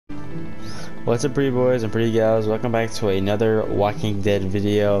What's up, pretty boys and pretty gals? Welcome back to another Walking Dead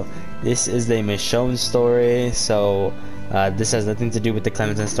video. This is the Michonne story, so this has nothing to do with the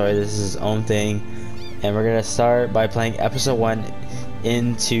Clementine story. This is his own thing, and we're gonna start by playing episode 1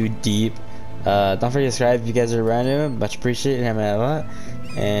 into deep. Don't forget to subscribe if you guys are brand new. Much appreciated, having a lot.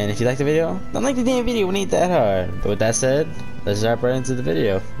 And if you like the video, don't like the damn video. It ain't that hard. But with that said, let's jump right into the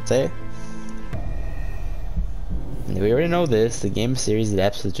video. Say. We already know this. The game series that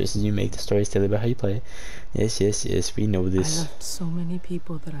absolute choices you make. The stories tell you about how you play. Yes, yes, yes. We know this. I left so many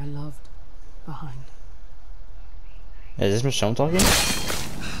people that I loved behind. Is this Michonne talking?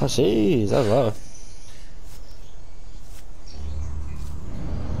 Oh, jeez. That's loud.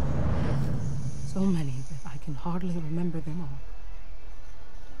 So many that I can hardly remember them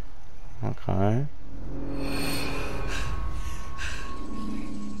all. Okay.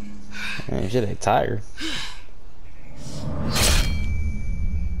 Man, shit, they tired.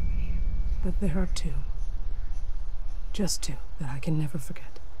 But there are two. Just two that I can never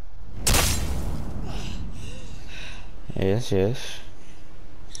forget. Yes, yes.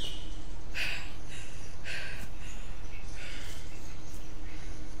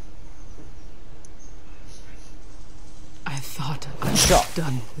 I thought I was Shut.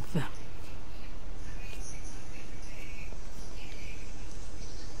 done with them.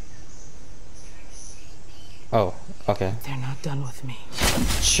 Oh, okay. They're not done with me.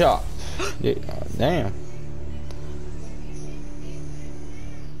 Chop. Yeah, damn.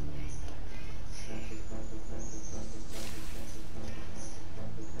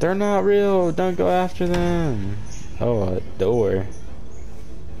 They're not real. Don't go after them. Oh, a door.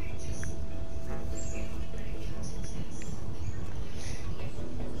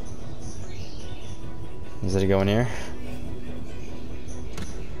 Is it going here?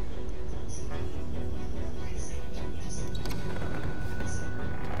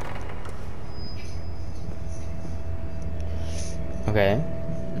 Okay,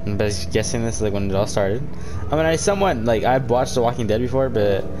 but guessing this is like when it all started. I mean, I've watched The Walking Dead before,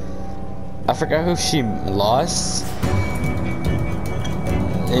 but I forgot who she lost.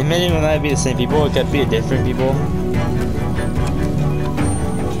 It may even not be the same people. It could be different people.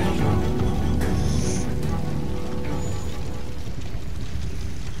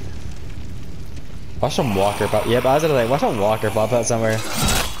 Watch some walker pop. Yep, I was like, watch some walker pop out somewhere.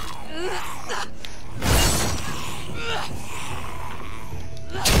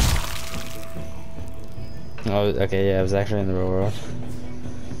 Oh, okay, yeah, it was actually in the real world.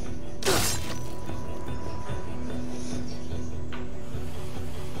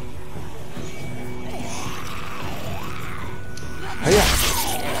 Oh yeah.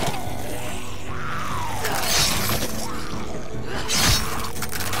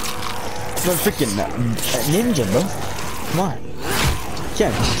 I'm a freaking ninja, bro. Come on. You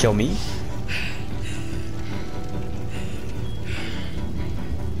can't kill me.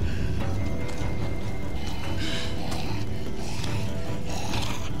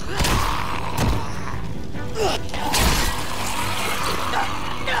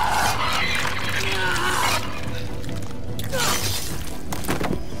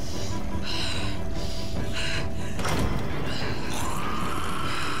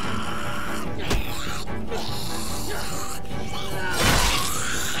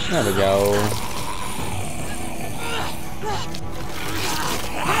 There we go.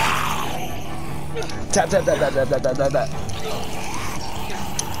 Tap, tap, tap, tap, tap, tap, tap, tap, tap.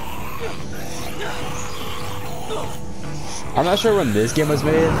 I'm not sure when this game was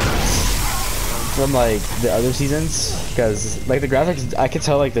made from like the other seasons, because like the graphics, I can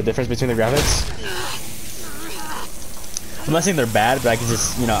tell like the difference between the graphics. I'm not saying they're bad, but I can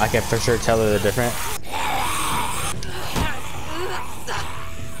just, you know, I can for sure tell that they're different.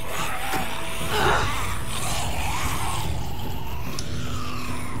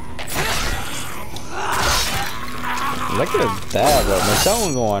 Look at that, bro. There's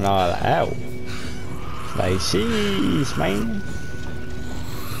someone going all out. Like, sheesh, man.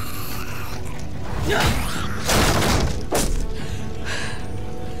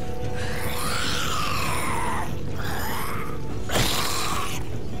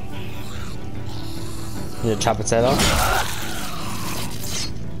 You chop its head off?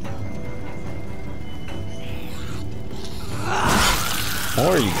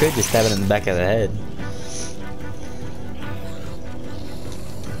 Or you could just stab it in the back of the head.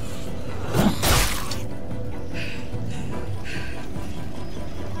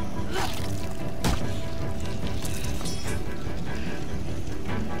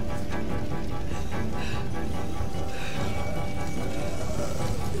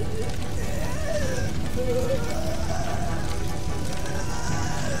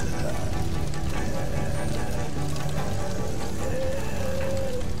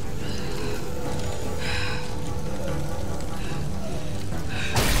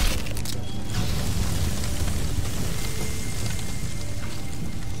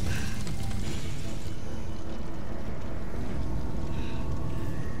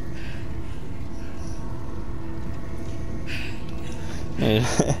 mean,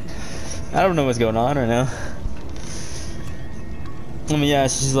 I don't know what's going on right now. I mean, yeah,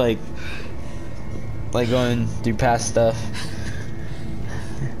 she's like going through past stuff.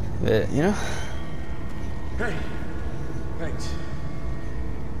 But, you know? Hey, thanks.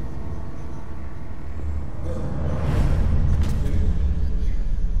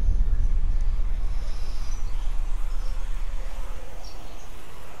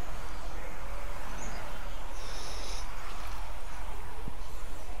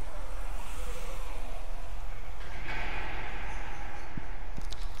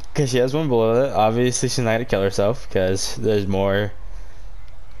 Because she has one below it. Obviously, she's not gonna kill herself because there's more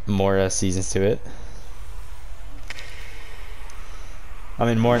seasons to it. I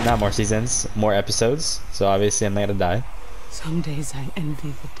mean, not more seasons, more episodes. So obviously, I'm not gonna die. Some days I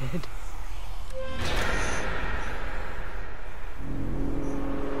envy the dead.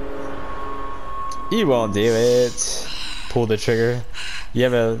 You won't do it. Pull the trigger. You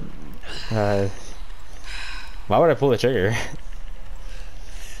have a. Why would I pull the trigger?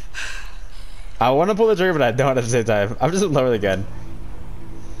 I want to pull the trigger, but I don't at the same time. I'm just lower the gun.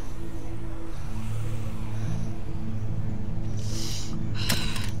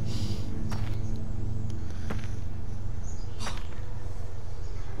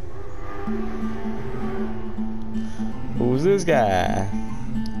 Who's this guy?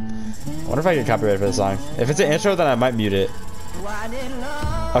 I wonder if I get copyrighted for the song. If it's an intro, then I might mute it.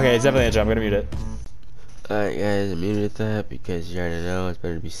 Okay, it's definitely an intro. I'm gonna mute it. Alright guys, I muted that because you already know it's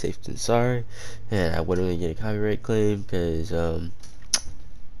better to be safe than sorry. And I wouldn't really get a copyright claim because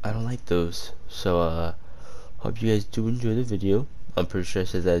I don't like those. So hope you guys do enjoy the video. I'm pretty sure I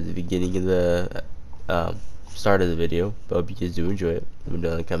said that at the beginning of the start of the video, but hope you guys do enjoy it. Let me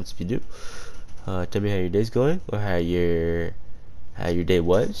know in the comments if you do. Tell me how your day's going or how your day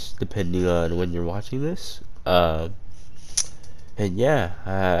was, depending on when you're watching this. And yeah,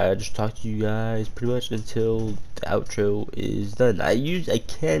 I just talk to you guys pretty much until the outro is done. I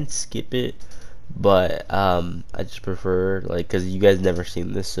can skip it, but I just prefer, like, because you guys never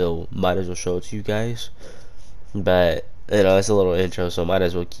seen this, so might as well show it to you guys. But you know, it's a little intro, so might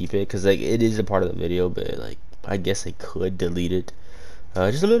as well keep it because, like, it is a part of the video. But like, I guess I could delete it.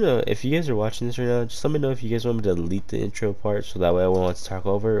 Just let me know if you guys are watching this right now. Just let me know if you guys want me to delete the intro part, so that way I won't want to talk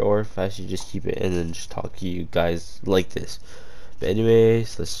over, or if I should just keep it and then just talk to you guys like this. But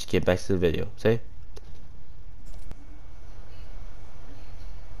anyways, let's get back to the video. Say.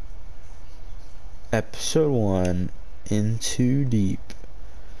 Episode 1, In Too Deep.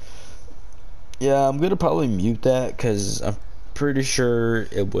 Yeah, I'm gonna probably mute that because I'm pretty sure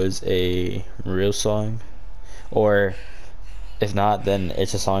it was a real song, or if not, then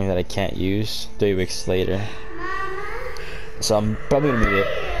it's a song that I can't use 3 weeks later. So I'm probably gonna mute it.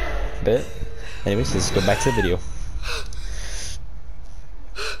 But anyways, let's go back to the video.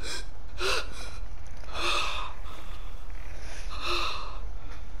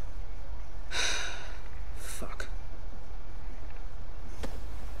 Fuck.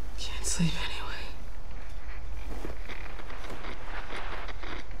 Can't sleep anyway.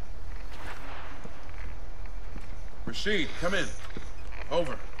 Rashid, come in.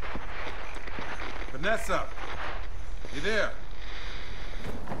 Over. Vanessa, you there?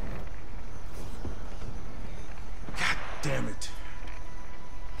 God damn it.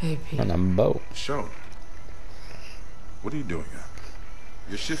 Hey, Pete. And I'm Bo. Michonne, what are you doing up?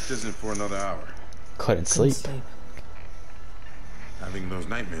 Your shift isn't for another hour. Couldn't sleep. Having those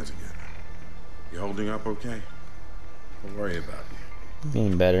nightmares again. You holding up okay? Don't worry about you.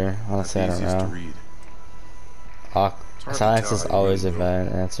 Being better. Honestly, I don't Easiest to know. read. Silence is always a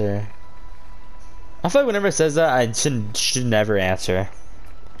bad answer. I feel like whenever it says that, I should never answer.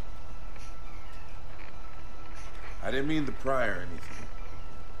 I didn't mean to pry or anything.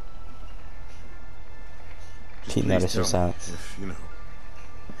 Just Pete please noticed your tell me silence. if, you know,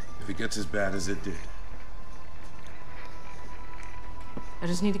 if it gets as bad as it did. I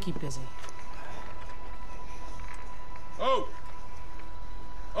just need to keep busy. Oh!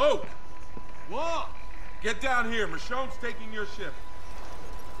 Oh! What? Get down here. Michonne's taking your shift.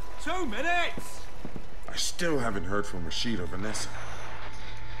 2 minutes! I still haven't heard from Rashid or Vanessa.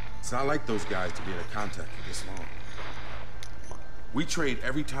 It's not like those guys to be in a contact for this long. We trade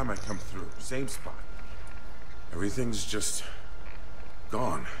every time I come through. Same spot. Everything's just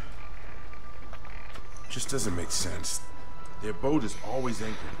gone. Just doesn't make sense. Their boat is always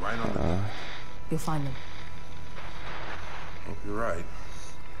anchored right on the dock. You'll find them. Hope you're right.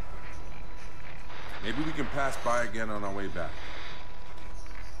 Maybe we can pass by again on our way back.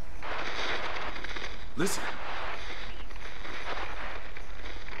 Listen.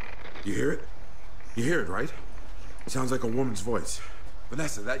 You hear it? You hear it, right? Sounds like a woman's voice.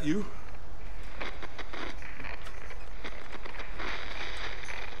 Vanessa, that you?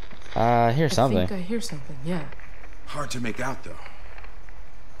 I hear something. I think I hear something, yeah. Hard to make out, though.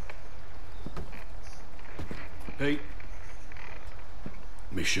 Pete?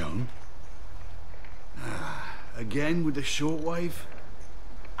 Michonne? Again with the shortwave?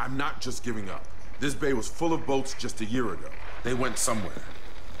 I'm not just giving up. This bay was full of boats just a year ago. They went somewhere.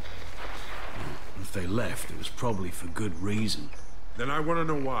 If they left, it was probably for good reason. Then I want to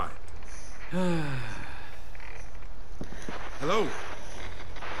know why. Hello?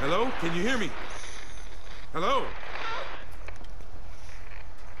 Hello? Can you hear me? Hello?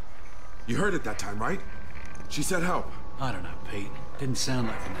 You heard it that time, right? She said help. I don't know, Pete. Didn't sound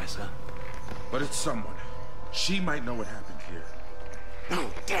like Vanessa. But it's someone. She might know what happened here. No,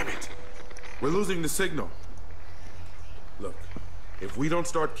 damn it! We're losing the signal. Look, if we don't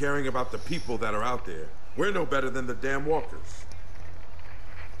start caring about the people that are out there, we're no better than the damn walkers.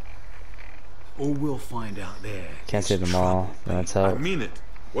 All we'll find out there. Can't see them all. That's I how. mean it.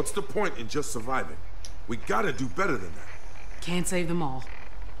 What's the point in just surviving? We gotta do better than that. Can't save them all.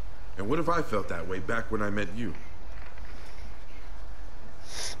 And what if I felt that way back when I met you?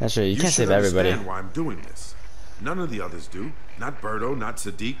 That's true. You can't should save everybody. understand why I'm doing this. None of the others do. Not Berto, not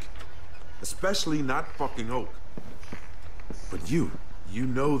Sadiq. Especially not fucking Oak. But you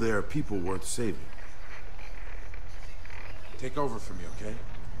know there are people worth saving. Take over for me, okay?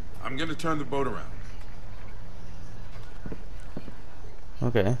 I'm gonna turn the boat around.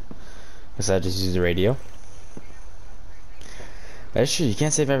 Okay. Guess I just use the radio. That's true. You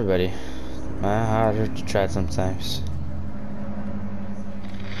can't save everybody. Harder to try sometimes.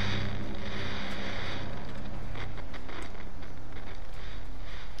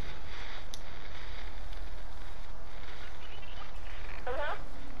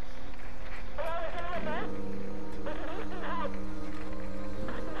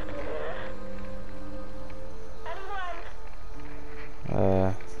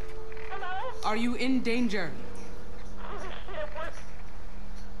 Are you in danger? Holy shit,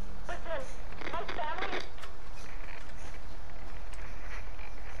 listen, my family.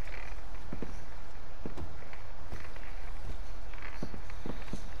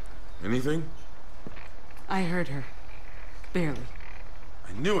 Anything? I heard her. Barely.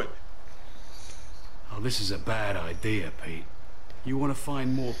 I knew it. Oh, this is a bad idea, Pete. You want to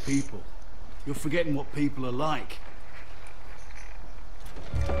find more people. You're forgetting what people are like.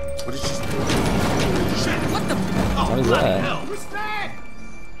 What did she say? Shit! What the? Oh, What is bloody that? hell! What's that?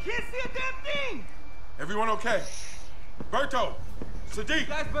 Can't see a damn thing! Everyone okay? Berto! Sadiq! You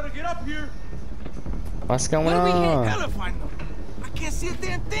guys better get up here. What's going What do we hit? on? Gotta find them. I can't see a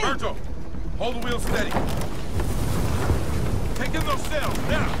damn thing. Berto! Hold the wheel steady. Take in those sails,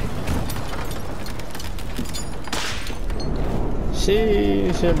 now!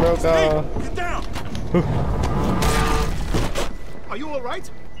 She broke off. Sadiq, get down! Are you alright?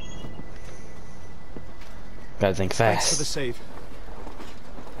 Gotta think Thanks for the fast. save.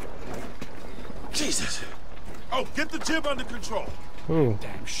 Jesus! Oh, get the jib under control. Ooh.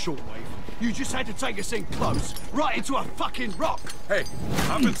 Damn shortwave. You just had to take us in close, right into a fucking rock. Hey,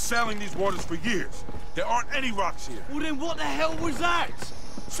 I've been sailing these waters for years. There aren't any rocks here. Well then what the hell was that?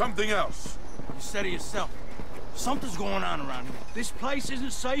 Something else. You said it yourself. Something's going on around here. This place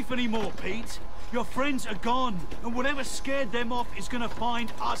isn't safe anymore, Pete. Your friends are gone, and whatever scared them off is gonna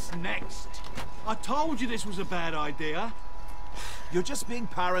find us next. I told you this was a bad idea. You're just being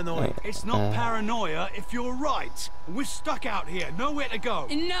paranoid. It's not paranoia if you're right. We're stuck out here, nowhere to go.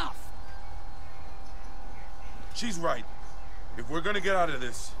 Enough! She's right. If we're gonna get out of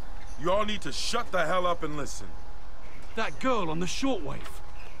this, you all need to shut the hell up and listen. That girl on the shortwave.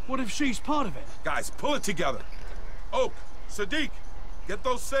 What if she's part of it? Guys, pull it together. Oak, Sadiq, get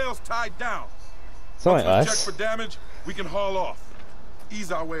those sails tied down. It's only Once we check us. for damage, we can haul off.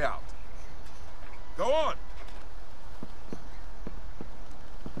 Ease our way out. Go on.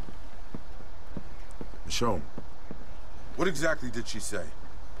 Michonne, what exactly did she say?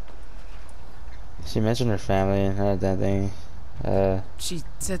 She mentioned her family and that thing. She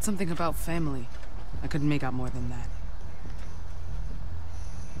said something about family. I couldn't make out more than that.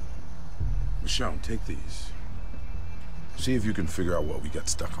 Michonne, take these. See if you can figure out what we got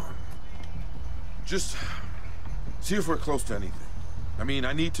stuck on. Just see if we're close to anything. I mean,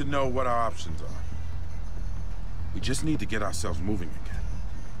 I need to know what our options are. We just need to get ourselves moving again.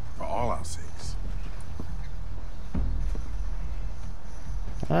 For all our sakes.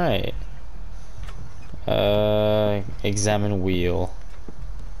 Alright. Examine wheel.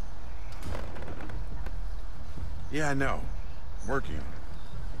 Yeah, I know. I'm working on it.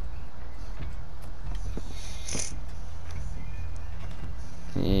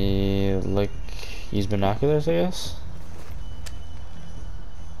 Look, use binoculars, I guess.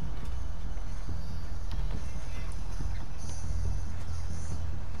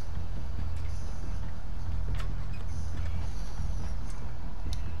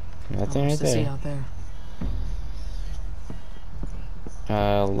 Nothing right to see there. out there.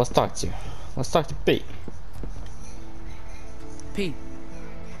 Let's talk to Pete. Pete,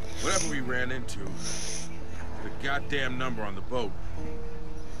 Whatever we ran into, the goddamn number on the boat.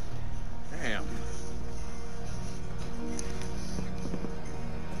 Damn.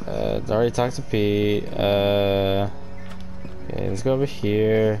 Already talked to Pete. Okay, let's go over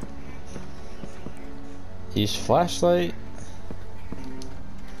here. Use flashlight.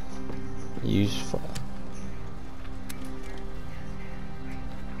 Use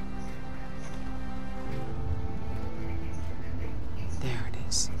there it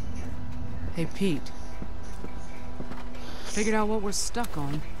is. Hey, Pete. Figured out what we're stuck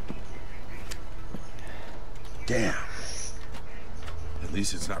on. Damn. At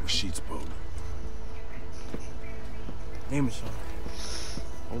least it's not Rashid's boat. Hey, Michonne.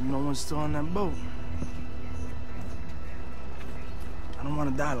 Hope no one's still on that boat. I don't want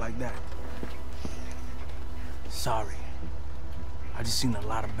to die like that. Sorry. I just seen a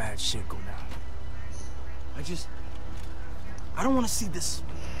lot of bad shit go down. I don't want to see this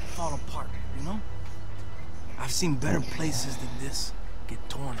fall apart, you know? I've seen better places than this get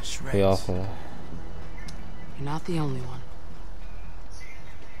torn to shreds. be awful. You're not the only one.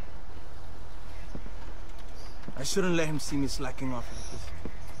 I shouldn't let him see me slacking off like this.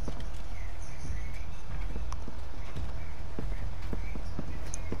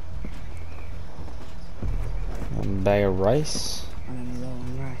 One bag of rice. Running low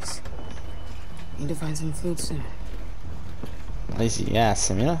on rice. Need to find some food soon. Lazy, yeah,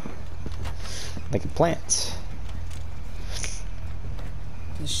 some, you know, like a plant.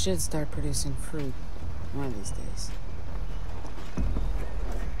 This should start producing fruit one of these days.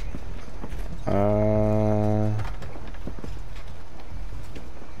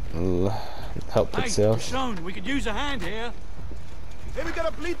 Help Hey, itself. Michonne, we could use a hand here. Hey, we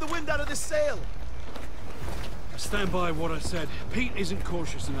gotta bleed the wind out of this sail. I stand by what I said. Pete isn't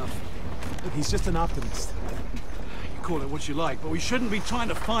cautious enough. Look, he's just an optimist. You call it what you like, but we shouldn't be trying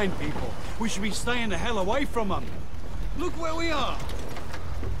to find people. We should be staying the hell away from them. Look where we are.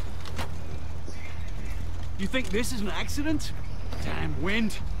 You think this is an accident? Damn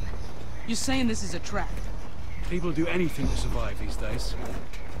wind. You're saying this is a trap? People do anything to survive these days.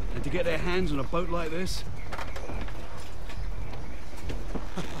 And to get their hands on a boat like this?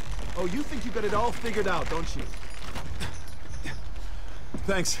 Oh, you think you got it all figured out, don't you?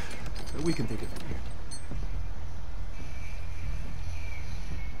 Thanks. We can take it from here.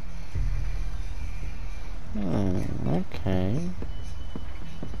 Okay.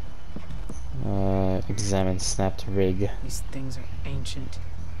 Examine snapped rig. These things are ancient.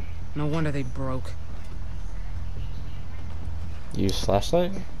 No wonder they broke. Use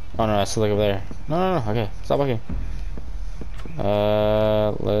flashlight? Oh no, I still look over there. No, okay, stop looking.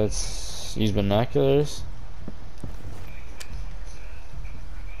 Let's use binoculars.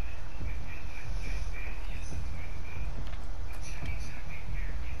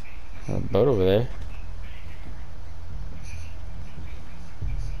 A boat over there.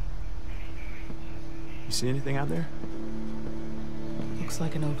 You see anything out there? Looks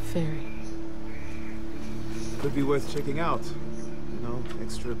like an old ferry. Could be worth checking out. You know,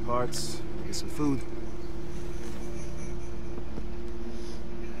 extra parts, maybe some food.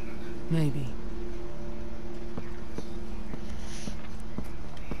 Maybe.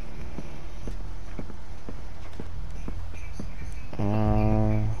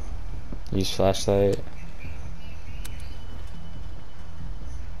 Use flashlight.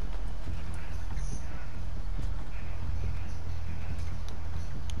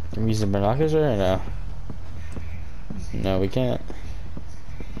 Can we use the binoculars or no? No, we can't.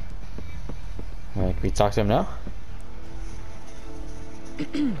 Can we talk to him now?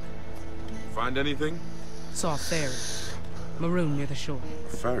 Find anything? Saw a ferry. Maroon near the shore. A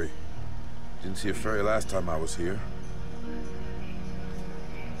ferry. Didn't see a ferry last time I was here.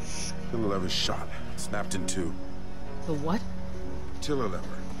 Tiller lever shot. Snapped in two. The what? Tiller lever.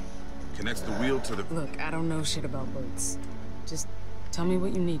 Connects the wheel to the... Look, I don't know shit about boats. Just tell me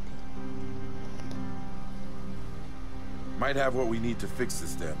what you need. Might have what we need to fix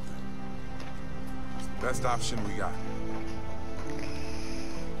this damn thing. It's the best option we got.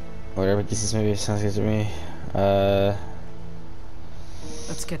 Whatever gets this movie sounds good to me.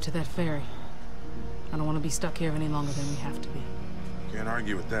 Let's get to that ferry. I don't want to be stuck here any longer than we have to be. Can't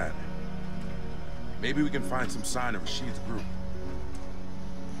argue with that. Maybe we can find some sign of Rashid's group.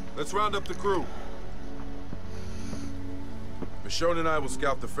 Let's round up the crew. Michonne and I will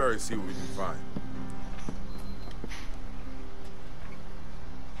scout the ferry, see what we can find.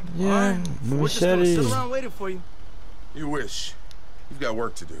 Yeah, We're just gonna sit machete. around waiting for you. You wish. You've got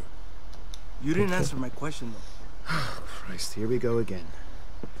work to do. You didn't answer my question, though. Christ, here we go again.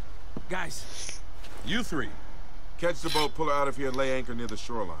 Guys, You three, catch the boat, pull her out of here, and lay anchor near the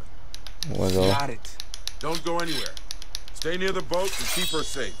shoreline. Wiggle. got it. Don't go anywhere. Stay near the boat and keep her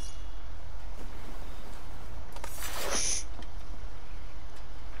safe.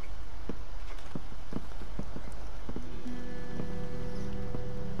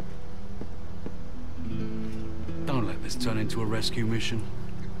 Don't let this turn into a rescue mission.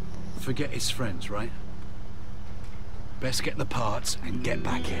 Forget his friends, right? Best get the parts and get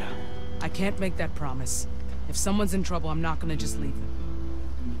back here. I can't make that promise. If someone's in trouble, I'm not gonna just leave them.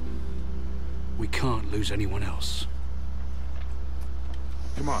 We can't lose anyone else.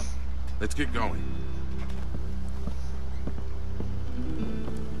 Come on, let's get going.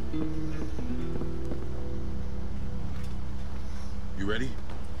 You ready?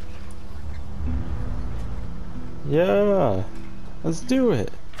 Yeah, let's do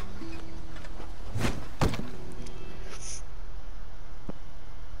it.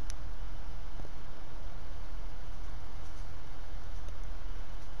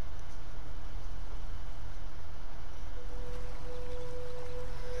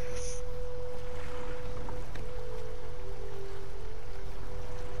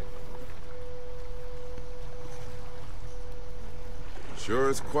 Sure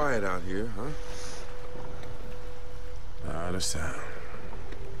is quiet out here, huh? Not a sound.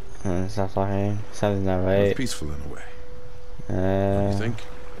 Stop talking. Something's not right. It's peaceful in a way. What do you think?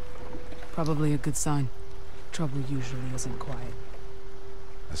 Probably a good sign. Trouble usually isn't quiet.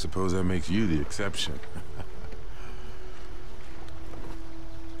 I suppose that makes you the exception.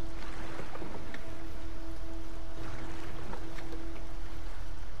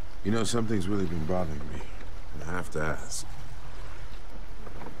 You know, something's really been bothering me, and I have to ask.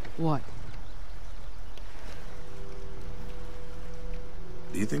 What?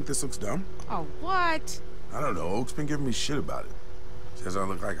 Do you think this looks dumb? Oh, what? I don't know. Oak's been giving me shit about it. Says I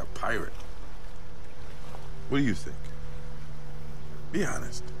look like a pirate. What do you think? Be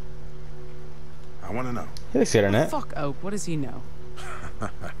honest. I want to know. He looks good in it. Fuck Oak. What does he know?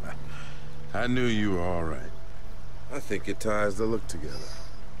 I knew you were all right. I think it ties the look together.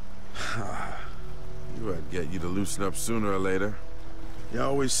 Knew I'd get you to loosen up sooner or later. You're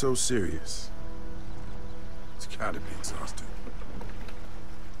always so serious. It's gotta be exhausting.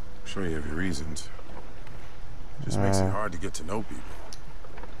 I'm sure you have your reasons. Just makes it hard to get to know people.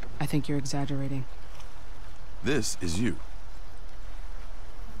 I think you're exaggerating. This is you.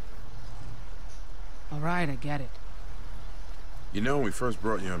 All right, I get it. You know, when we first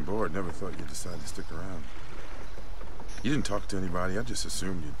brought you on board, never thought you'd decide to stick around. You didn't talk to anybody. I just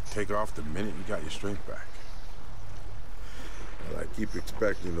assumed you'd take off the minute you got your strength back. Well, I keep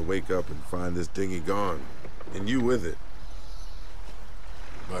expecting to wake up and find this dinghy gone, and you with it.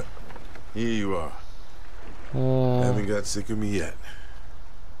 But here you are. Haven't got sick of me yet.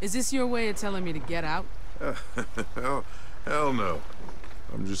 Is this your way of telling me to get out? Hell no.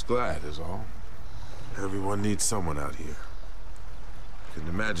 I'm just glad, is all. Everyone needs someone out here. Couldn't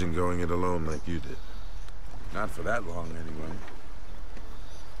imagine going it alone like you did. Not for that long, anyway.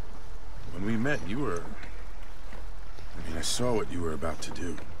 When we met, you were... I mean, I saw what you were about to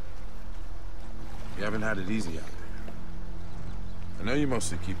do. You haven't had it easy out there. I know you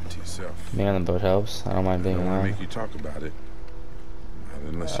mostly keep it to yourself. Being on the boat helps. I don't mind I being don't want to alone. make you talk about it.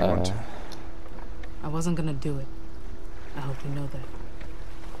 Not unless you want to. I wasn't gonna do it. I hope you know that.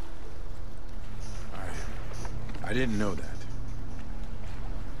 I didn't know that.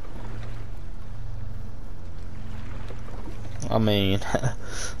 I mean,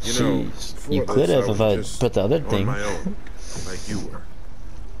 You know, jeez. before You could this, have I if was I just put the other on thing. my own, like you were.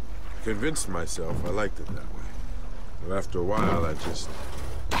 Convinced myself I liked it that way. But after a while, I just...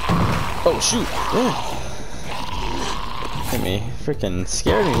 Oh shoot! Hit me, freaking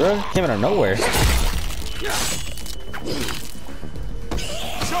scared me, bro. Came out of nowhere.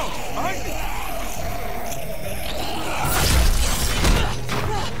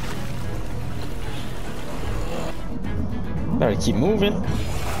 Better keep moving.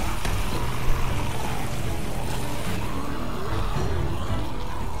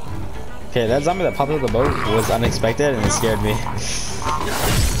 Okay, that zombie that popped out of the boat was unexpected and it scared me.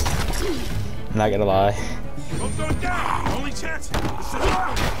 Not gonna lie. Don't go down! Only chance!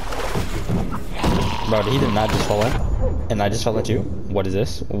 Bro, he did not just fall in. And I just fell into you. What is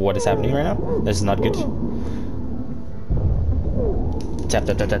this? What is happening right now? This is not good. Tap,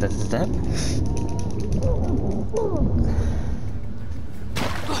 tap, tap, tap, tap, tap.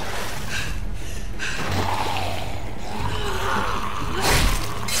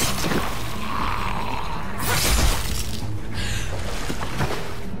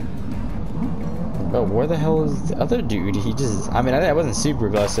 But where the hell is the other dude? He just, I mean, I wasn't super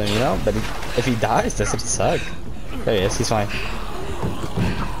close to him, you know? But if he dies, that's gonna suck. There he is, he's fine.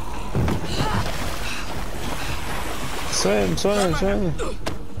 Swim, swim, swim.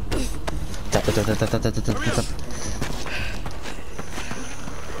 Tap, tap, tap, tap, tap, tap, tap, tap.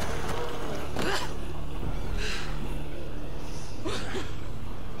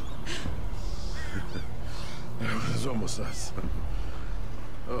 It was almost us.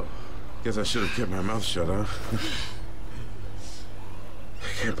 Oh, guess I should have kept my mouth shut, huh?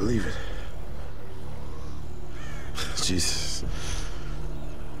 I can't believe it. Jesus.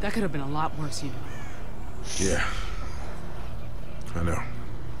 That could have been a lot worse, you know. Yeah. I know.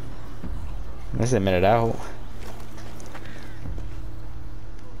 Let's admit it out.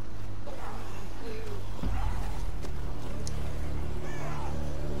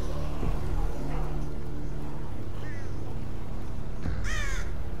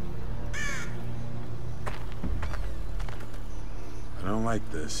 I don't like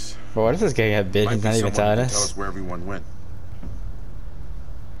this. But what if this guy got bit? Might He's be not even someone telling who can tell us. us where everyone went.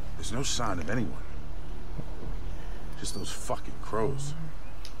 There's no sign of anyone. Just those fucking crows.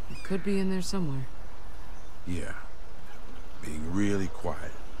 It could be in there somewhere. Yeah. Being really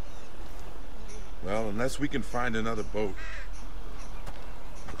quiet. Well, unless we can find another boat.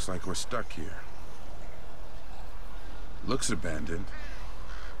 Looks like we're stuck here. Looks abandoned.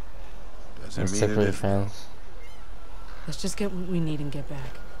 Doesn't Let's mean it separate is. friends. Let's just get what we need and get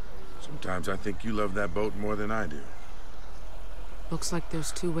back. Sometimes I think you love that boat more than I do. Looks like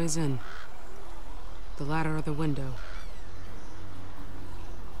there's two ways in. The ladder or the window.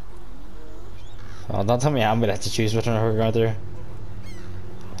 Oh, don't tell me I'm gonna have to choose which one we're going through.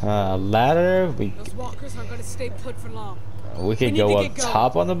 Ladder. Those walkers aren't gonna stay put for long. We could need go to up get going.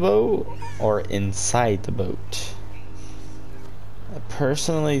 top on the boat or inside the boat. I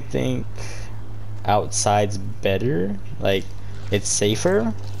personally think outside's better. Like, it's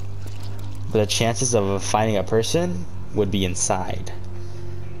safer, but the chances of finding a person would be inside.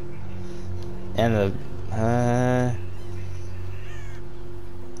 And the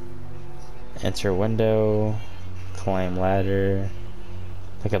enter window, climb ladder.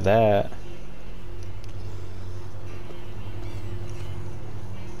 Look at that.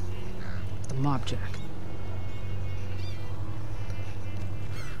 The mob jack.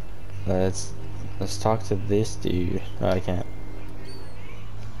 Let's talk to this dude. Oh, I can't.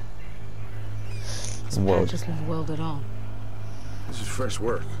 This Whoa. pad just won't weld at all. This is fresh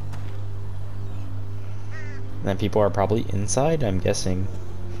work. Then people are probably inside, I'm guessing.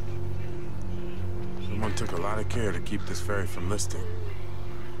 Someone took a lot of care to keep this ferry from listing.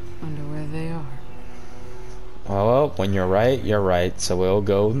 Wonder where they are. Well, when you're right, so we'll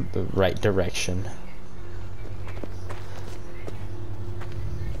go the right direction.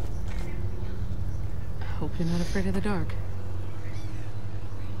 Hope you're not afraid of the dark.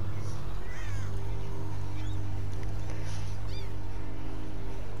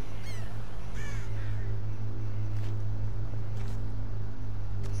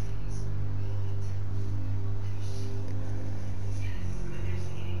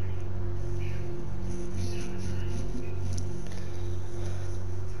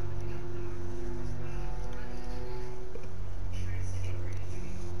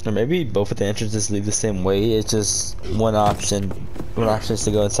 Or maybe both of the entrances lead the same way. It's just one option is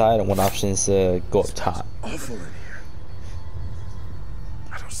to go inside and one option is to go up top. Awful in here.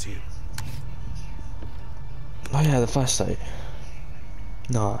 I don't see it. Oh yeah, the flashlight.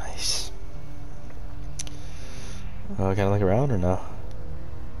 Nice. Can I look around or no?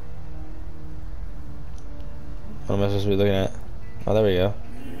 What am I supposed to be looking at? Oh, there we go.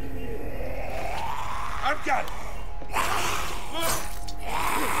 I've got it.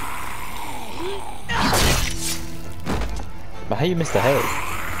 But how you missed the head?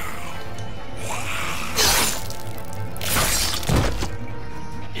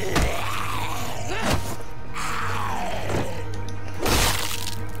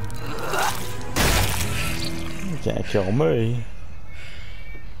 You can't kill me.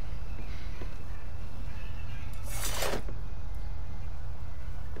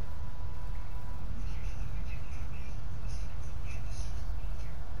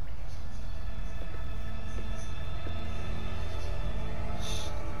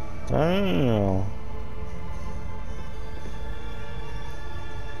 Damn.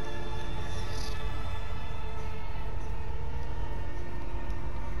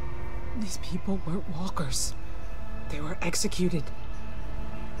 These people weren't walkers. They were executed.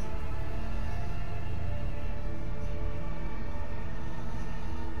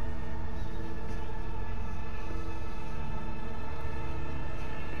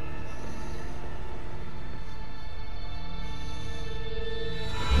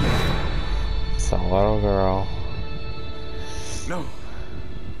 It's a little girl. No.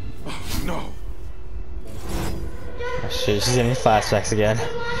 Oh, no. Oh, shit, she's getting flashbacks again.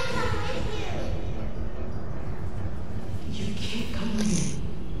 You can't come with me,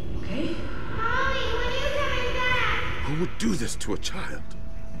 okay? Mommy, when are you coming back? Who would do this to a child?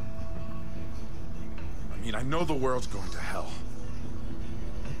 I mean, I know the world's going to hell.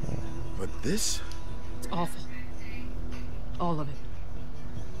 But this? It's awful. All of it.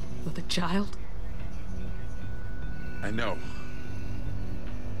 With a child? I know.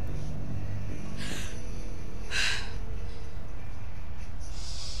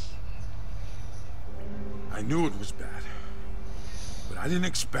 I knew it was bad, but I didn't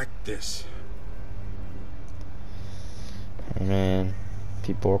expect this. Hey man,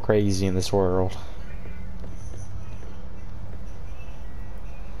 people are crazy in this world.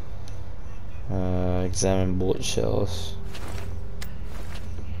 Examine bullet shells.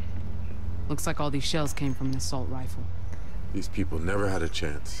 Looks like all these shells came from an assault rifle. These people never had a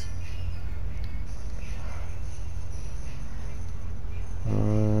chance. Zip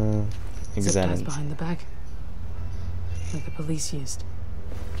ties Examine. behind the back. Like the police used.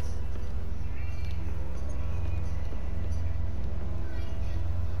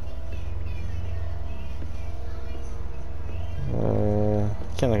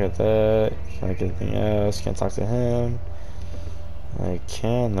 Can't look at that. Can't look at anything else. Can't talk to him. I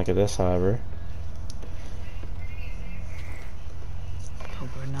can look at this, however. Hope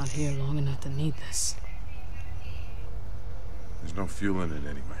we're not here long enough to need this. There's no fuel in it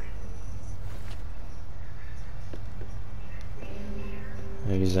anyway.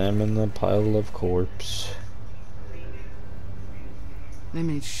 Examine the pile of corpse. They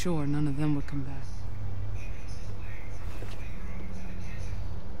made sure none of them would come back.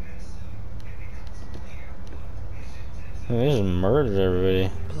 They just murdered everybody.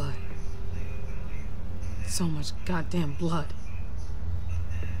 Blood. So much goddamn blood.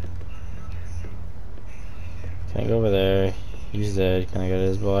 Can't go over there. He's dead. Can I get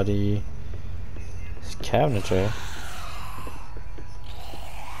his body? His cabinetry.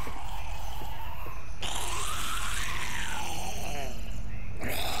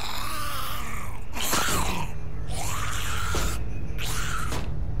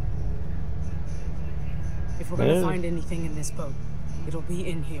 If we're gonna find anything in this boat, it'll be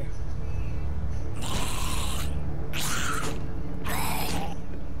in here.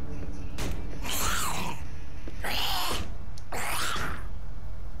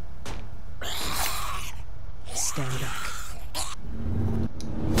 Stand back.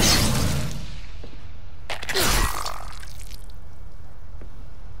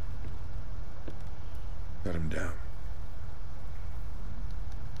 Let him down.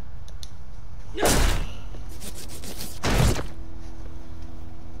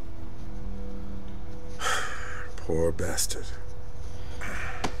 Poor bastard.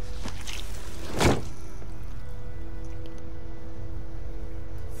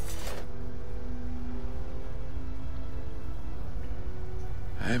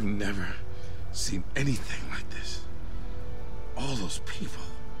 I've never seen anything like this. All those people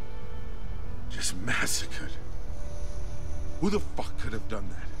just massacred. Who the fuck could have done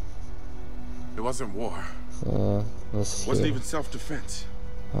that? It wasn't war. Let's Wasn't even self-defense.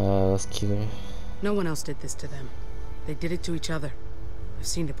 let's kill her. No one else did this to them. They did it to each other. I've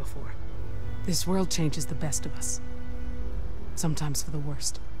seen it before. This world changes the best of us. Sometimes for the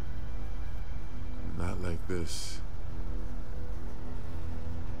worst. Not like this.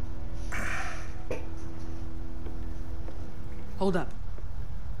 Hold up.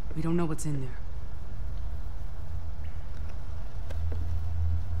 We don't know what's in there.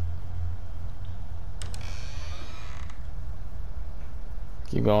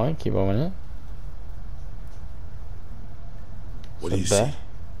 Keep going. Keep opening it. What do you bag? see?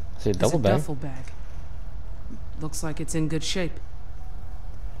 I see a It's double a bag. duffel bag. Looks like it's in good shape.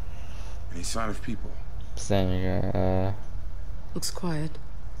 Any sign of people? Standing here. Looks quiet,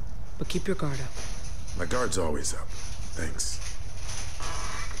 but keep your guard up. My guard's always up. Thanks.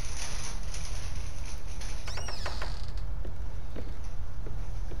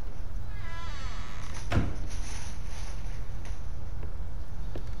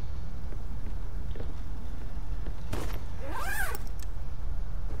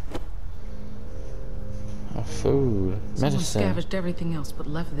 Food. Someone Medicine. scavenged everything else but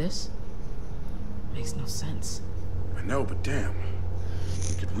left this. Makes no sense. I know, but damn.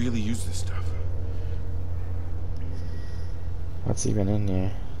 We could really use this stuff. What's even in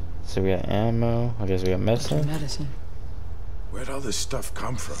here? So we got ammo. I guess we got medicine. Medicine. Where'd all this stuff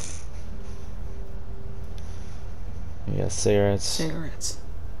come from? We got cigarettes. Cigarettes.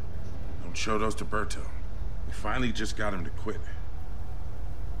 Don't show those to Berto. We finally just got him to quit.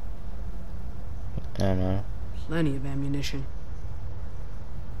 Ammo. Plenty of ammunition.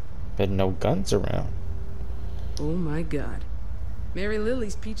 But no guns around. Oh my god. Mary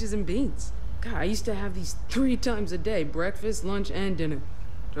Lily's peaches and beans. God, I used to have these 3 times a day. Breakfast, lunch, and dinner.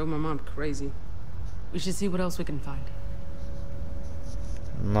 Drove my mom crazy. We should see what else we can find.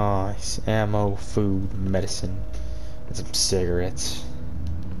 Nice. Ammo, food, medicine, and some cigarettes.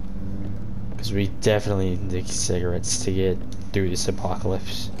 Because we definitely need cigarettes to get through this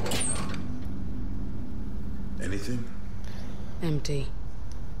apocalypse. Anything? Empty.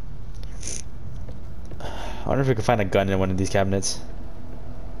 I wonder if we could find a gun in one of these cabinets.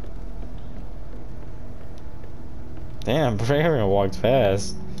 Damn, I haven't walked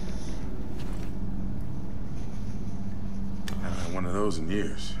fast. I haven't had one of those in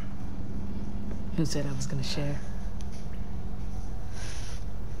years. Who said I was gonna share?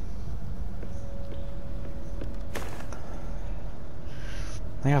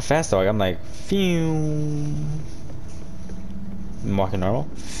 Look how fast though. I'm like, phew. I'm walking normal.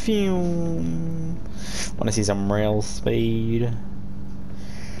 Phew. Want to see some real speed?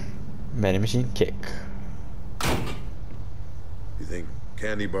 Vending machine kick. You think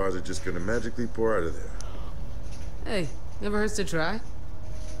candy bars are just gonna magically pour out of there? Hey, never hurts to try.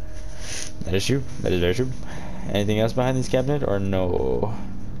 That is true. That is very true. Anything else behind this cabinet or no?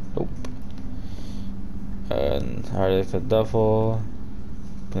 Nope. Alright, for duffel.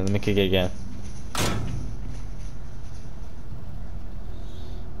 Let me kick it again.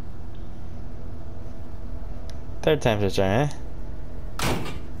 Third time's a charm, eh?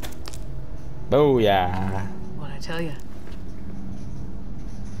 Booyah! What'd I tell you?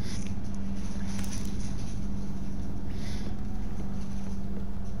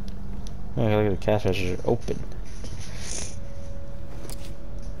 Oh, look at the cash register open.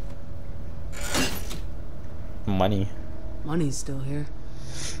 Money. Money's still here.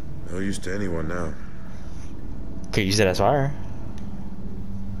 No use to anyone now. Could use it as fire.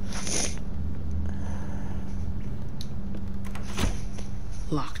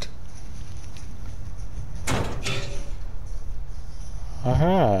 Locked.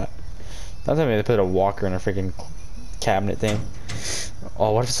 That's how they put a walker in a freaking cabinet thing.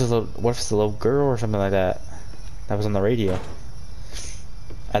 Oh, what if it's a little girl or something like that? That was on the radio.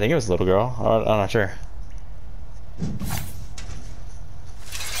 I think it was a little girl. I'm not sure.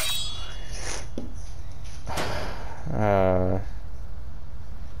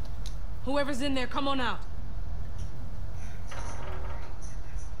 Whoever's in there, come on out.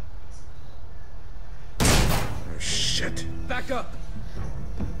 Oh, shit. Back up.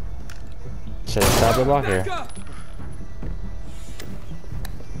 Should have stopped the walker. Back up.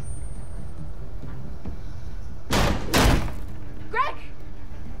 Greg!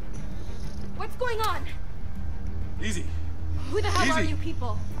 What's going on? Easy. Who the hell are Easy. you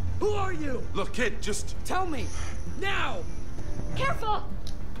people? Who are you? Look, kid, just... Tell me. Now. Careful!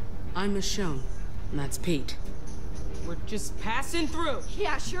 I'm Michonne, and that's Pete. We're just passing through.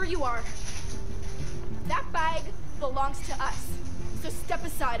 Yeah, sure you are. That bag belongs to us. So step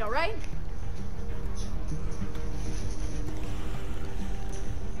aside, all right?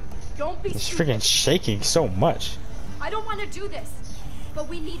 Don't be It's stupid. freaking shaking so much. I don't want to do this, but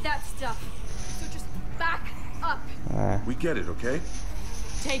we need that stuff. So just back up. We get it, okay?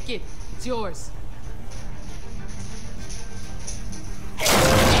 Take it. It's yours.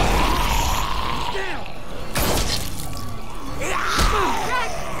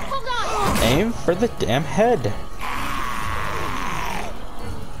 Greg, hold on! Aim for the damn head.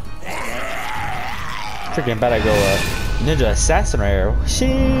 Freaking better go ninja assassin right here.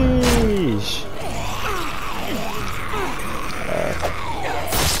 Sheesh.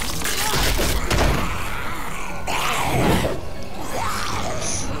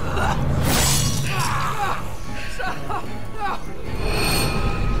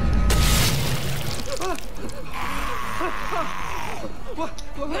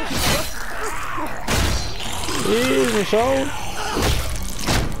 Jeez, Michonne.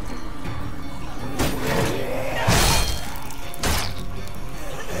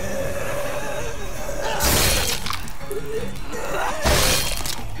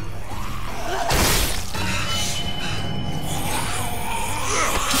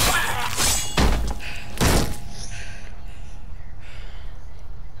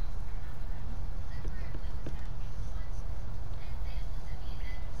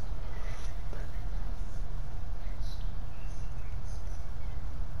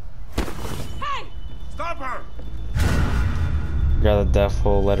 Grab the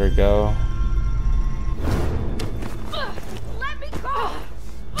devil, let her go. Let me go!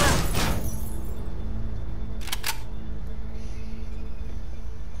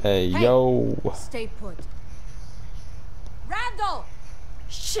 Hey, yo. Stay put. Randall!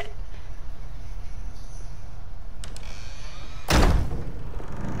 Shit!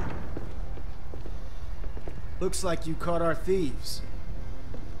 Looks like you caught our thieves.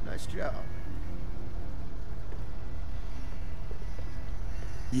 Nice job.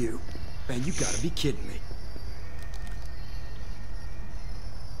 You. Man, you gotta be kidding me.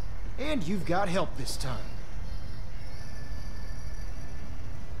 And you've got help this time.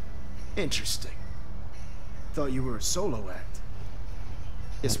 Interesting. Thought you were a solo act.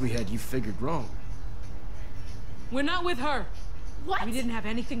 Guess we had you figured wrong. We're not with her. What? We didn't have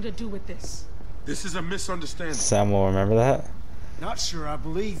anything to do with this. This is a misunderstanding. Sam will remember that. Not sure I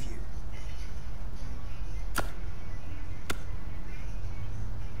believe you.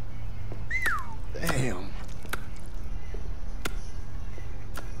 Damn.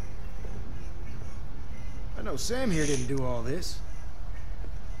 I know Sam here didn't do all this.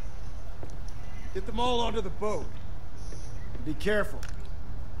 Get them all onto the boat. And be careful.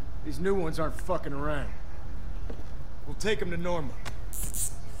 These new ones aren't fucking around. We'll take them to Norma.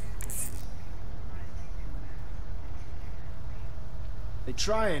 They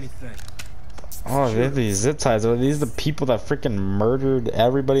try anything. Oh, they have these zip ties. Are these the people that freaking murdered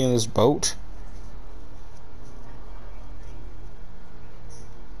everybody in this boat?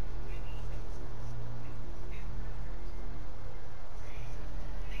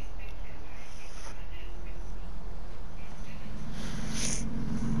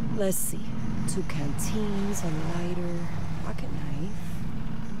 Let's see. 2 canteens, a lighter, pocket knife,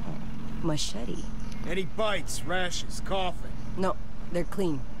 machete. Any bites, rashes, coughing? No, they're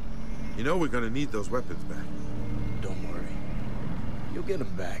clean. You know we're gonna need those weapons back. Don't worry. You'll get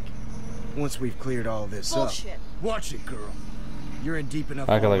them back. Once we've cleared all this Bullshit. up. Watch it, girl. You're in deep enough.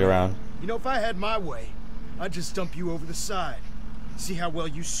 I can look already. around. You know, if I had my way, I'd just dump you over the side. See how well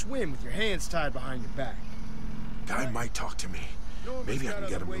you swim with your hands tied behind your back. Guy might talk to me. Maybe I can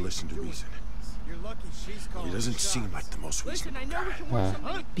get him to listen to reason. You're lucky she's calling He doesn't the seem shots. like the most reasonable guy.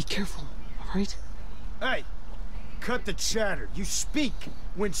 Huh? Be careful, all right? Hey, cut the chatter. You speak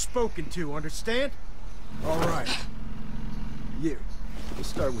when spoken to, understand? All right. You. We'll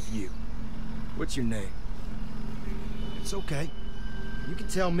start with you. What's your name? It's okay. You can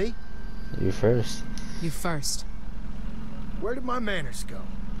tell me. You first. You first. Where did my manners go?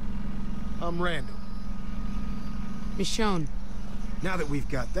 I'm Randall. Michonne. Now that we've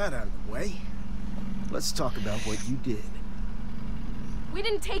got that out of the way, let's talk about what you did. We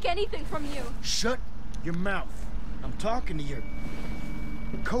didn't take anything from you. Shut your mouth. I'm talking to your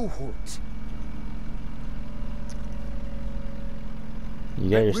cohorts.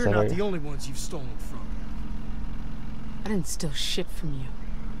 You got your We're stuff not right. the only ones you've stolen from. I didn't steal shit from you.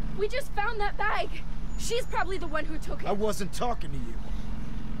 We just found that bag. She's probably the one who took it. I wasn't talking to you.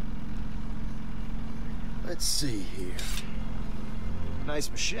 Let's see here.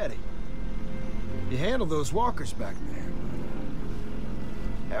 Nice machete. You handle those walkers back there.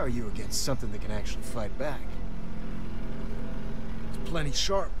 How are you against something that can actually fight back? It's plenty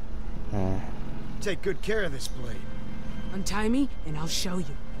sharp. Take good care of this blade. Untie me, and I'll show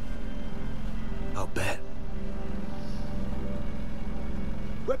you. I'll bet.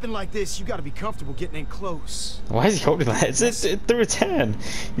 Weapon like this, you gotta be comfortable getting in close. Why is he holding that? It's through a 10.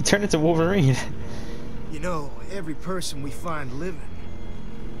 You turn into Wolverine. You know, every person we find living,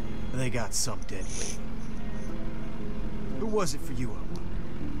 they got some dead weight. Who was it for you, I wonder?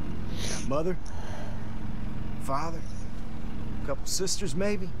 Got mother? Father? A couple sisters,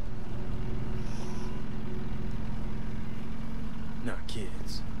 maybe? Not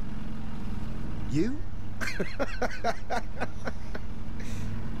kids. You?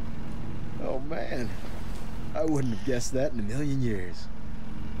 Oh, man. I wouldn't have guessed that in a million years.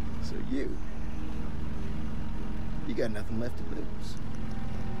 So you got nothing left to lose.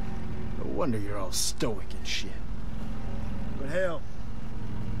 No wonder you're all stoic and shit. But hell,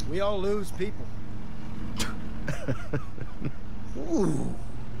 we all lose people. Ooh,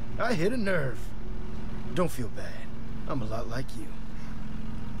 I hit a nerve. Don't feel bad. I'm a lot like you.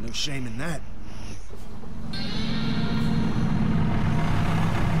 No shame in that.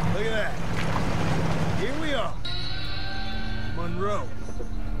 Look at that. Here we are. Monroe.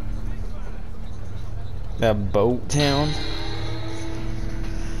 That boat town.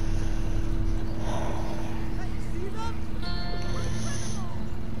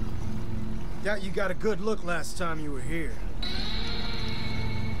 Doubt you got a good look last time you were here.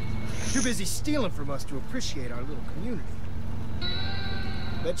 Too busy stealing from us to appreciate our little community.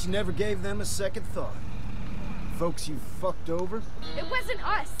 Bet you never gave them a second thought. Folks you fucked over? It wasn't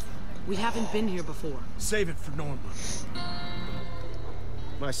us. We haven't been here before. Save it for Norma.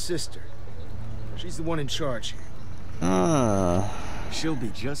 My sister. She's the one in charge here. She'll be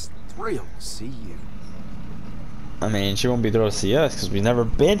just thrilled to see you. I mean, she won't be thrilled to see us because we've never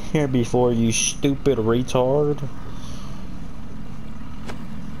been here before, you stupid retard.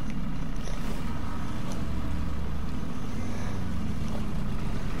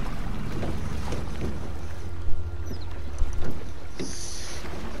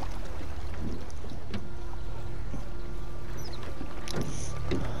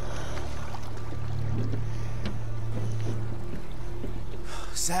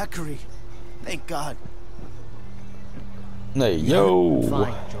 Zachary, thank God. No, yo.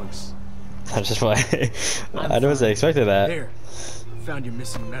 Fine, Joyce. That's just why I wasn't expecting that. Here, found your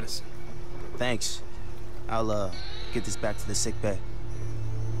missing medicine. Thanks. I'll get this back to the sick bay.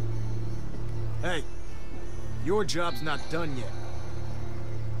 Hey, your job's not done yet.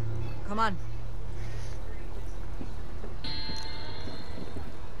 Come on.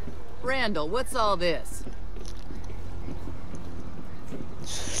 Randall, what's all this?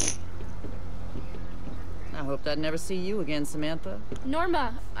 I hoped I'd never see you again, Samantha.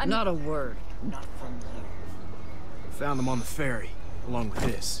 Norma, I'm... Not a word. Not from you. Found them on the ferry, along with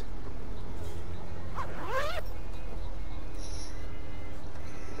this.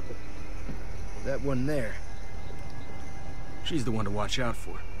 That one there. She's the one to watch out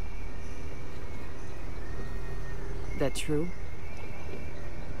for. That true?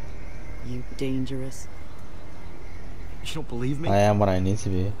 You dangerous. You don't believe me? I am what I need to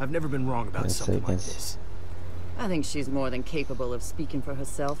be. I've never been wrong about something like this. I think she's more than capable of speaking for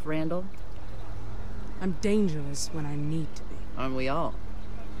herself, Randall. I'm dangerous when I need to be. Aren't we all?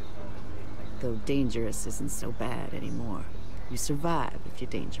 Though dangerous isn't so bad anymore. You survive if you're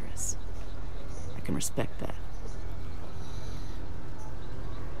dangerous. I can respect that.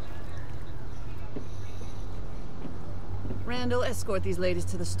 Randall, escort these ladies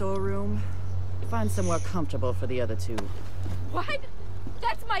to the storeroom. Find somewhere comfortable for the other two. What?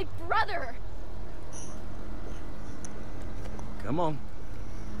 That's my brother! Come on.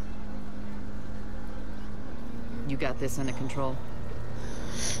 You got this under control?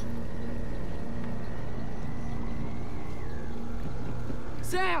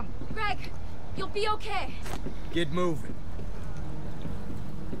 Sam! Greg, you'll be okay. Get moving.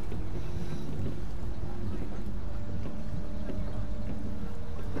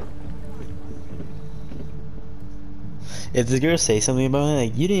 If the girl say something about me,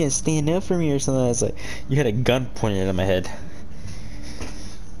 like, you didn't stand up for me or something, it's like, you had a gun pointed at my head.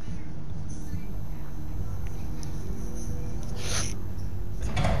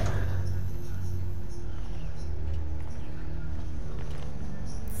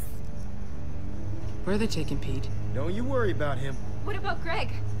 Where are they taking Pete? Don't you worry about him. What about Greg?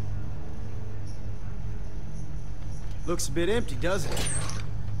 Looks a bit empty, doesn't it?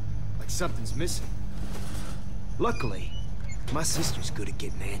 Like something's missing. Luckily, my sister's good at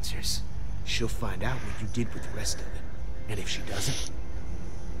getting answers. She'll find out what you did with the rest of it. And if she doesn't,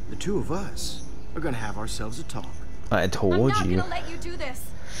 the two of us are gonna have ourselves a talk. I told I'm not you. gonna let you do this.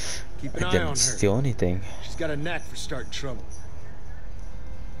 Keep an I eye on didn't her. steal anything. She's got a knack for starting trouble.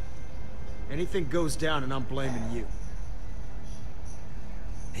 Anything goes down and I'm blaming you.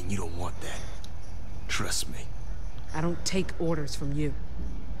 And you don't want that. Trust me. I don't take orders from you.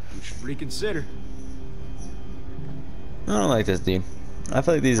 You should reconsider. I don't like this dude. I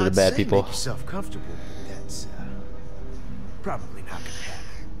feel like these are the bad people. Make yourself comfortable, but that's probably not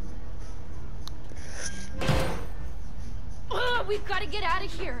gonna happen. Ugh, we've got to get out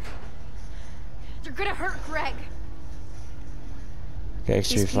of here. They're gonna hurt Greg. Okay,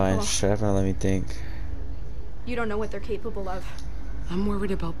 actually These fine. people- Shut up and let me think. You don't know what they're capable of. I'm worried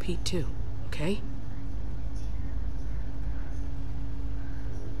about Pete too, okay?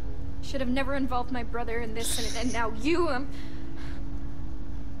 Should have never involved my brother in this, and now you,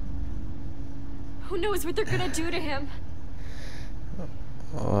 who knows what they're gonna do to him?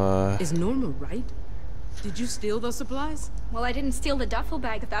 Is Norma right? Did you steal those supplies? Well, I didn't steal the duffel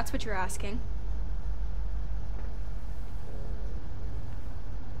bag, if that's what you're asking.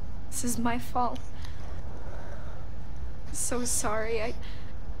 This is my fault. I'm so sorry. I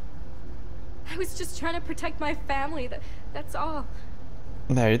was just trying to protect my family. That's all.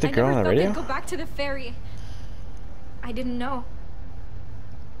 No, you're the girl on the I never radio? thought they'd go back to the ferry. I didn't know.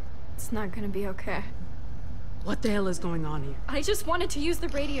 It's not gonna be okay. What the hell is going on here? I just wanted to use the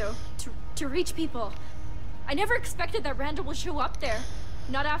radio to reach people. I never expected that Randall would show up there.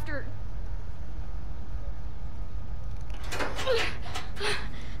 Not after...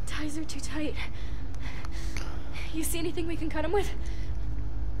 ties are too tight. You see anything we can cut him with?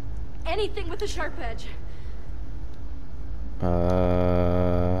 Anything with a sharp edge.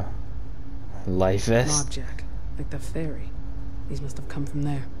 Life vest? Mobjack, like the ferry. These must have come from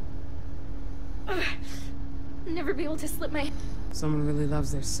there. Never be able to slip my... Someone really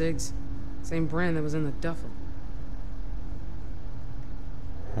loves their cigs. Same brand that was in the duffel.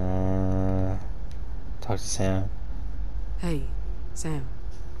 Talk to Sam. Hey, Sam.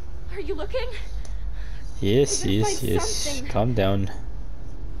 Are you looking? Yes, We can yes, find yes. something. Calm down.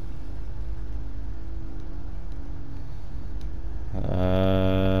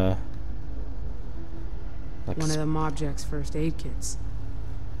 One of the Mobjack's first aid kits.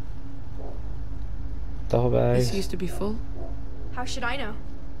 Duffel bag. This used to be full? How should I know?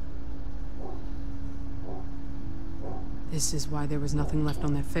 This is why there was nothing left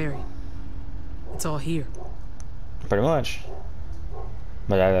on that ferry. It's all here. Pretty much.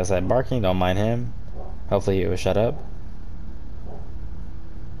 But as I said, barking, don't mind him. Hopefully he will shut up.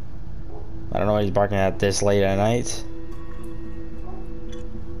 I don't know why he's barking at this late at night.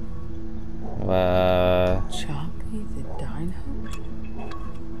 Choppy the Dino?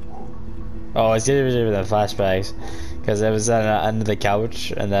 Oh, it's getting rid of the flashbacks. Because it was under the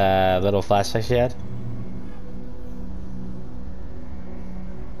couch and the little flashback she had.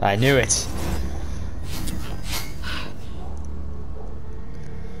 I knew it.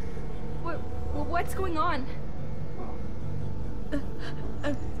 What's going on?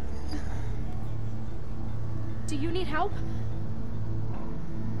 Do you need help?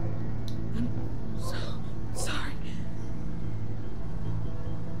 I'm so sorry.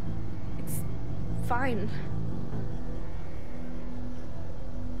 It's fine.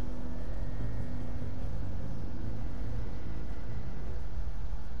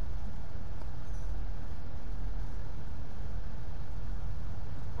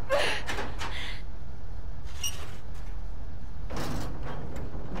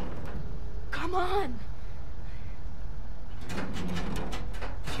 Come on.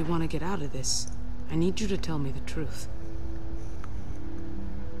 If you want to get out of this, I need you to tell me the truth.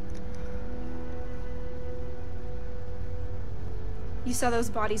 You saw those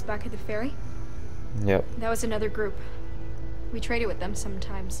bodies back at the ferry? Yep. That was another group. We traded with them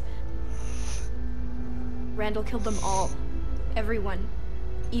sometimes. Randall killed them all. Everyone.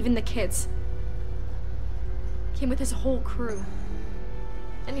 Even the kids. Came with his whole crew.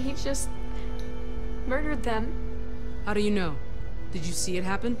 And he just murdered them. How do you know? Did you see it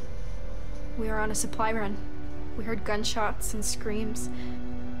happen? We were on a supply run. We heard gunshots and screams.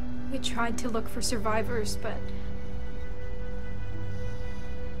 We tried to look for survivors, but...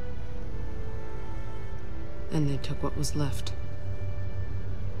 And they took what was left.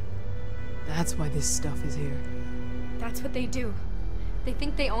 That's why this stuff is here. That's what they do. They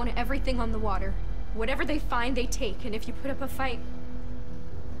think they own everything on the water. Whatever they find, they take, and if you put up a fight...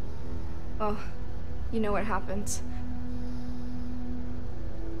 well, you know what happens.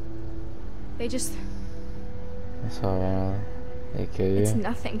 They just... That's all. They kill you. It's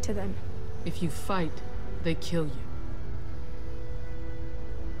nothing to them. If you fight, they kill you.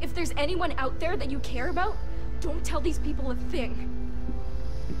 If there's anyone out there that you care about, don't tell these people a thing.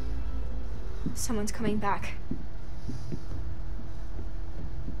 Someone's coming back.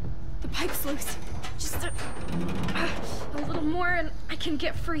 The pipe's loose. Just a little more and I can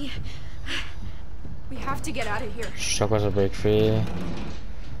get free. We have to get out of here. Shock was a break free.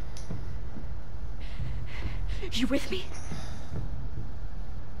 You with me?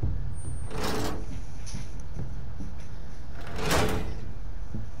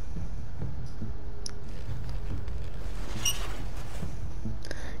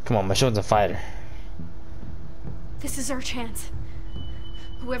 Come on, Michonne's a fighter. This is our chance.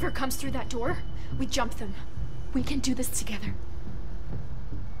 Whoever comes through that door, we jump them. We can do this together.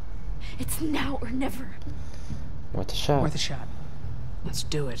 It's now or never. Worth a shot. Worth a shot. Let's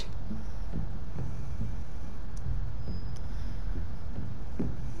do it.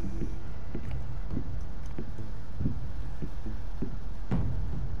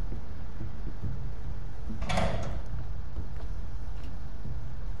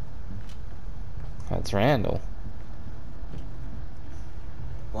 That's Randall.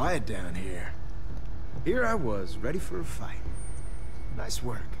 Quiet down here. Here I was, ready for a fight. Nice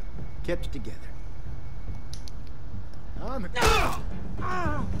work. Kept it together. I'm a...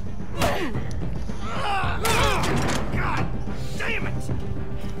 God damn it!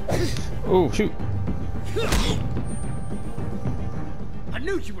 Oh, shoot. I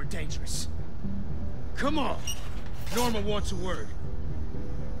knew you were dangerous. Come on. Norma wants a word.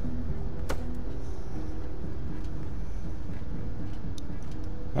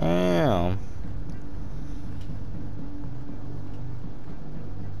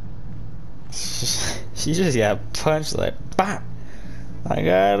 She just got punched like bop. Like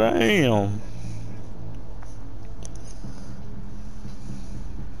goddamn.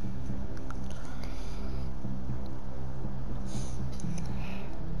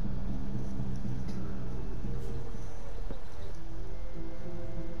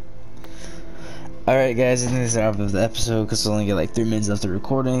 Alright guys, I think this is the end of the episode because I only got like 3 minutes left of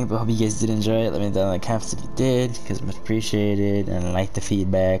recording, but I hope you guys did enjoy it. Let me know down in the comments if you did, because much appreciated, and I like the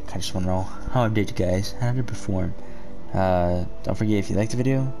feedback. I just want to know how I did, you guys. How did I perform? Don't forget, if you liked the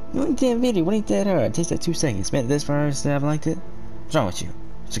video, you ain't that video, what ain't that hard? It takes like 2 seconds. Man, this far, still haven't liked it? What's wrong with you?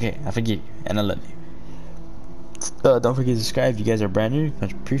 It's okay, I forgive you, and I love you. Don't forget to subscribe if you guys are brand new.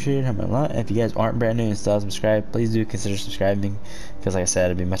 Much appreciated, help me a lot. If you guys aren't brand new and still haven't subscribed, please do consider subscribing, because like I said,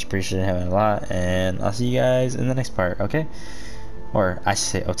 it'd be much appreciated, help me a lot. And I'll see you guys in the next part, okay? Or I should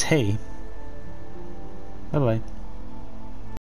say, okay. Bye bye.